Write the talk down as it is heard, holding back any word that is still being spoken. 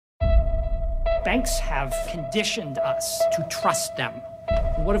Banks have conditioned us to trust them.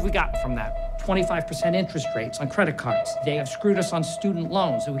 What have we gotten from that? 25% interest rates on credit cards. They have screwed us on student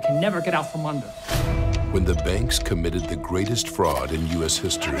loans that we can never get out from under. When the banks committed the greatest fraud in U.S.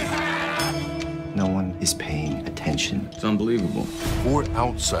 history, no one is paying attention. It's unbelievable. 4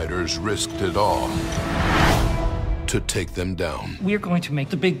 outsiders risked it all to take them down. We're going to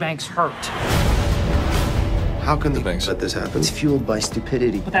make the big banks hurt. How can the banks let this happen? It's fueled by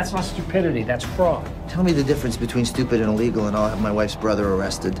stupidity. But that's not stupidity, that's fraud. Tell me the difference between stupid and illegal, and I'll have my wife's brother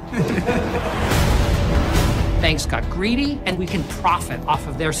arrested. Banks got greedy, and we can profit off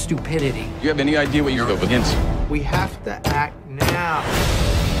of their stupidity. Do you have any idea what you're up against? We have to act now.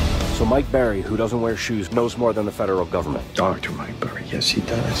 So Mike Barry, who doesn't wear shoes, knows more than the federal government. Dr. Mike Barry, yes, he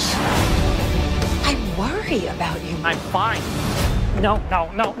does. I worry about you. I'm fine. No,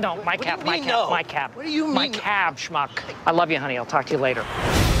 my cab. What do you mean? My cab, schmuck. I love you, honey. I'll talk to you later.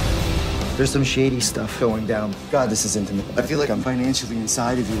 There's some shady stuff going down. God, this is intimate. I feel like I'm financially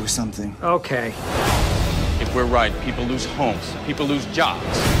inside of you or something. Okay. If we're right, people lose homes, people lose jobs.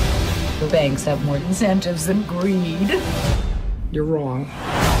 The banks have more incentives than greed. You're wrong.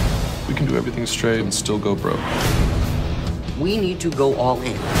 We can do everything straight and still go broke. We need to go all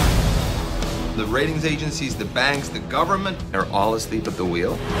in. The ratings agencies, the banks, the government, they're all asleep at the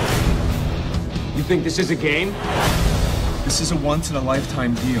wheel. You think this is a game? This is a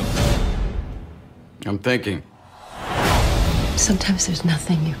once-in-a-lifetime deal. I'm thinking. Sometimes there's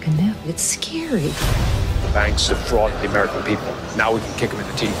nothing you can do. It's scary. The banks have fraud the American people. Now we can kick them in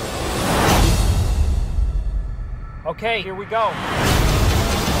the teeth. Okay, here we go.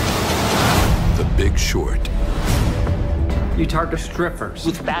 The Big Short. You target strippers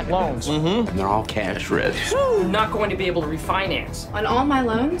with bad loans. And they're all cash rich. You're not going to be able to refinance. On all my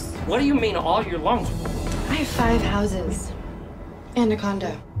loans? What do you mean, all your loans? I have 5 houses and a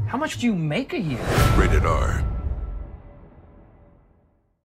condo. How much do you make a year? Rated R.